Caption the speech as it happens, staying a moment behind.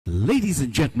Ladies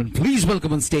and gentlemen, please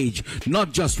welcome on stage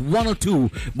not just one or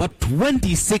two, but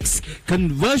 26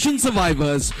 conversion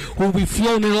survivors who will be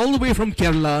flown in all the way from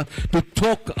Kerala to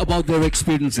talk about their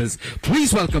experiences.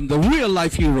 Please welcome the real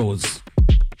life heroes.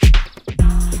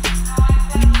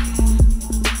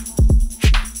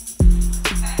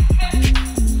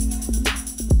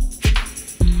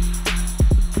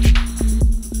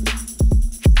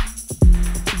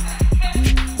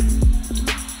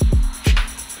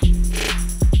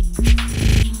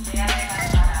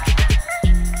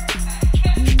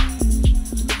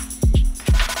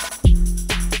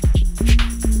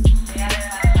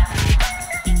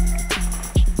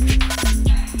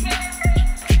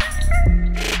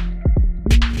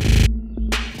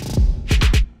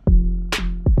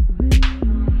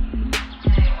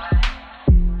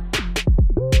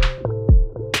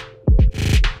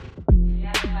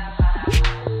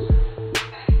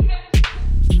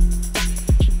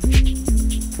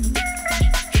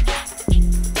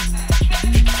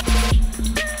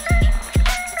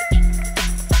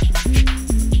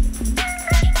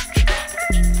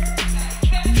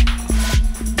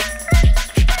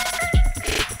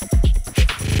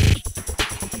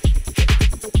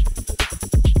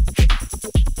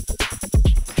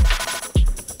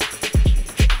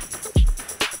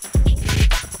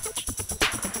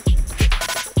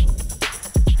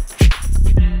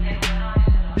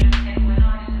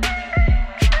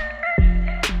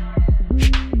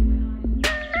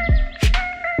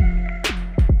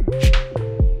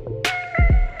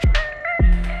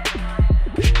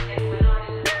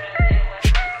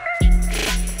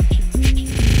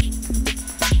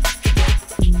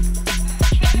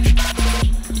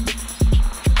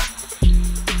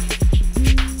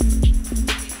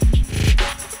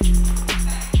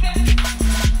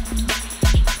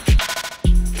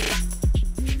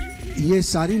 ये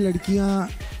सारी लड़कियां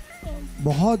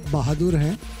बहुत बहादुर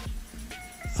हैं,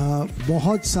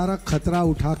 बहुत सारा खतरा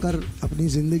उठाकर अपनी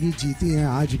ज़िंदगी जीती हैं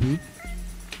आज भी,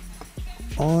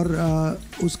 और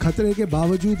उस खतरे के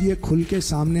बावजूद ये खुल के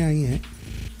सामने आई हैं।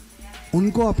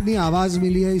 उनको अपनी आवाज़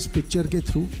मिली है इस पिक्चर के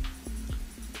थ्रू,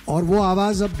 और वो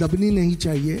आवाज़ अब दबनी नहीं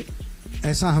चाहिए,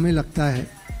 ऐसा हमें लगता है।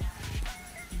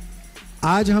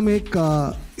 आज हम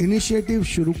एक इनिशिएटिव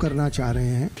शुरू करना चाह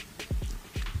रहे हैं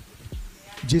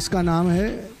जिसका नाम है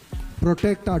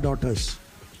प्रोटेक्ट आवर डॉटर्स।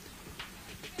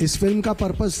 इस फिल्म का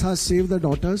पर्पस था सेव द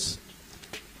डॉटर्स,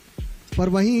 पर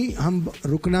वहीं हम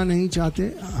रुकना नहीं चाहते,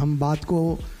 हम बात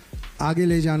को आगे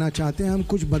ले जाना चाहते हैं, हम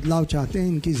कुछ बदलाव चाहते हैं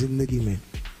इनकी ज़िंदगी में।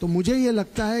 तो मुझे ये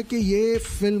लगता है कि ये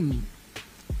फिल्म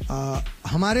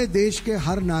हमारे देश के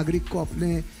हर नागरिक को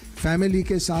अपने फैमिली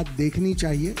के साथ देखनी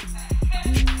चाहिए।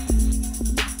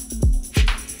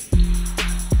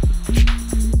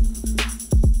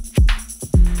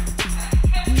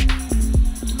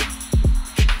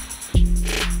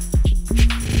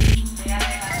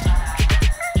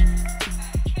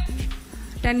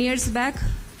 Years back,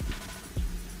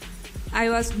 I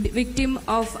was victim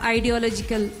of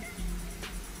ideological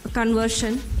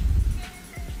conversion,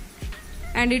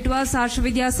 and it was Harsha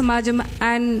Vidya Samajam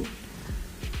and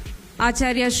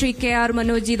Acharya Shri K.R.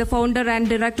 Manoji, the founder and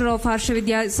director of Harsha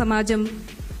Vidya Samajam,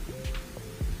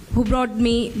 who brought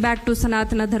me back to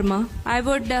Sanatana Dharma. I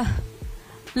would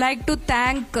like to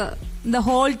thank the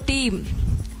whole team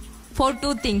for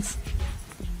two things.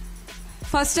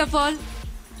 First of all,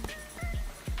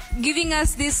 giving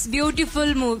us this beautiful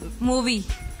movie.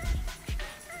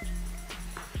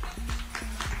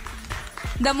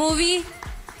 The movie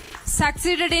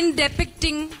succeeded in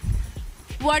depicting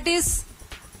what is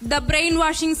the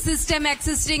brainwashing system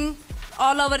existing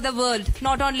all over the world,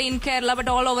 not only in Kerala but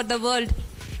all over the world.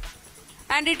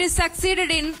 And it is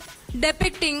succeeded in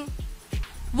depicting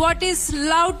what is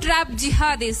love trap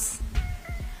jihad is.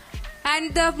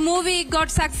 And the movie got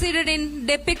succeeded in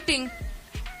depicting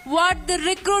what the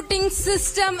recruiting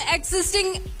system existing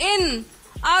in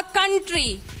our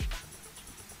country,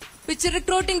 which is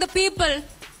recruiting the people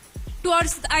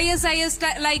towards the ISIS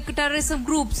like terrorism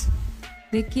groups.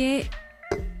 देखिए,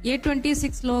 ये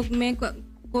 26 लोग में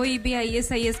कोई भी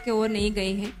ISIS के ओर नहीं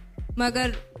गए हैं,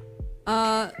 मगर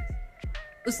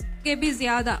उसके भी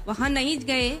ज्यादा वहाँ नहीं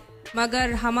गए,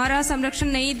 मगर हमारा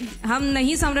संरक्षण नहीं, हम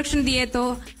नहीं संरक्षण दिए तो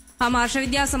हम आर्ष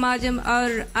विद्या समाजम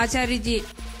और आचार्य जी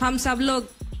हम सब लोग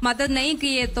मदद नहीं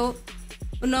किए तो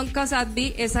उनका साथ भी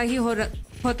ऐसा ही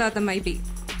होता था। मैं भी